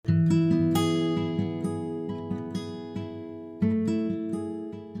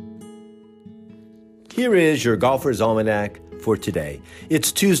Here is your Golfer's Almanac for today.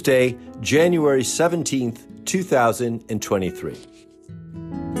 It's Tuesday, January 17th, 2023.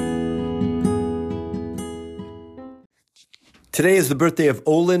 Today is the birthday of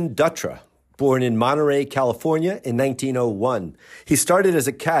Olin Dutra, born in Monterey, California in 1901. He started as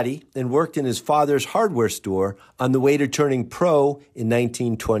a caddy and worked in his father's hardware store on the way to turning pro in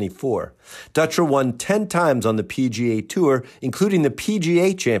 1924. Dutra won 10 times on the PGA Tour, including the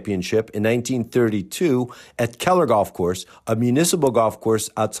PGA Championship in 1932 at Keller Golf Course, a municipal golf course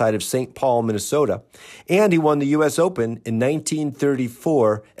outside of St. Paul, Minnesota. And he won the U.S. Open in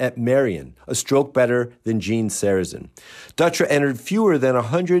 1934 at Marion, a stroke better than Gene Sarazen. Dutra entered fewer than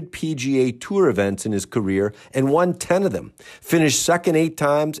 100 PGA Tour events in his career and won 10 of them, finished second 8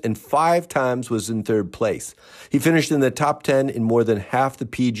 times, and 5 times was in third place. He finished in the top 10 in more than half the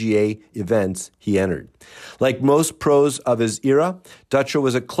PGA events he entered. Like most pros of his era, Dutra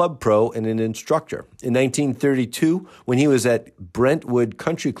was a club pro and an instructor. In 1932, when he was at Brentwood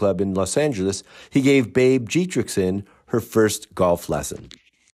Country Club in Los Angeles, he gave Babe Dietrichson her first golf lesson.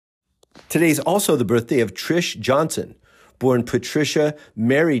 Today's also the birthday of Trish Johnson, born Patricia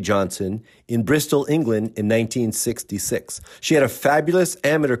Mary Johnson in Bristol, England in 1966. She had a fabulous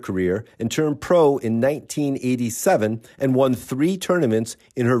amateur career and turned pro in 1987 and won 3 tournaments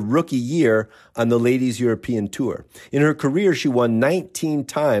in her rookie year on the Ladies European Tour. In her career, she won 19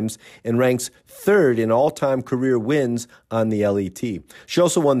 times and ranks 3rd in all-time career wins on the LET. She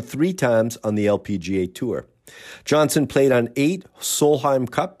also won 3 times on the LPGA Tour. Johnson played on 8 Solheim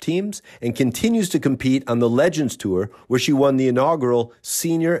Cup teams and continues to compete on the Legends Tour, where she won the inaugural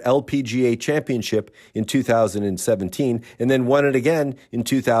Senior LPGA Championship in 2017 and then won it again in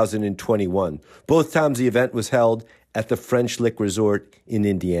 2021. Both times the event was held at the French Lick Resort in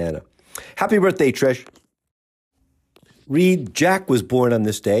Indiana. Happy birthday, Trish. Reed Jack was born on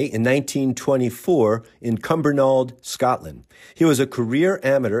this day in 1924 in Cumbernauld, Scotland. He was a career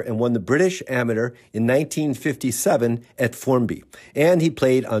amateur and won the British Amateur in 1957 at Formby. And he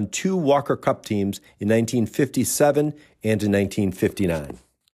played on 2 Walker Cup teams in 1957 and in 1959.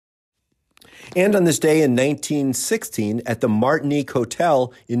 And on this day in 1916 at the Martinique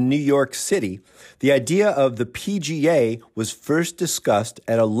Hotel in New York City, the idea of the PGA was first discussed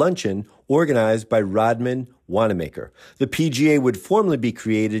at a luncheon organized by Rodman Wanamaker. The PGA would formally be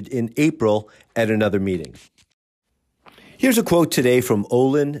created in April at another meeting. Here's a quote today from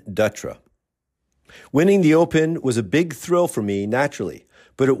Olin Dutra. "Winning the Open was a big thrill for me, naturally,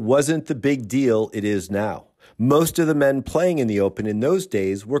 but it wasn't the big deal it is now. Most of the men playing in the Open in those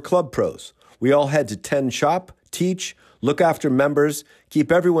days were club pros. We all had to tend shop, teach, look after members,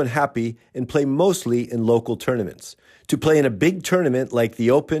 keep everyone happy, and play mostly in local tournaments. To play in a big tournament like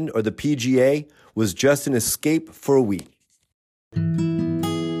the Open or the PGA was just an escape for a week."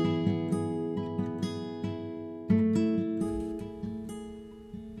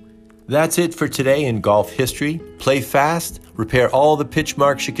 That's it for today in golf history. Play fast, repair all the pitch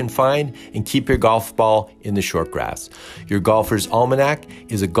marks you can find, and keep your golf ball in the short grass. Your Golfer's Almanac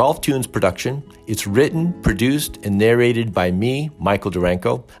is a Golf Tunes production. It's written, produced, and narrated by me, Michael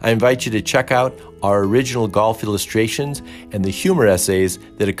Duranko. I invite you to check out our original golf illustrations and the humor essays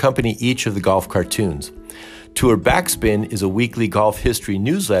that accompany each of the golf cartoons. Tour Backspin is a weekly golf history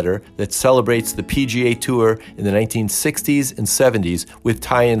newsletter that celebrates the PGA Tour in the 1960s and 70s with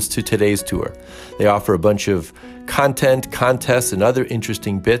tie-ins to today's tour. They offer a bunch of content, contests, and other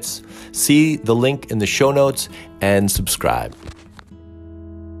interesting bits. See the link in the show notes and subscribe.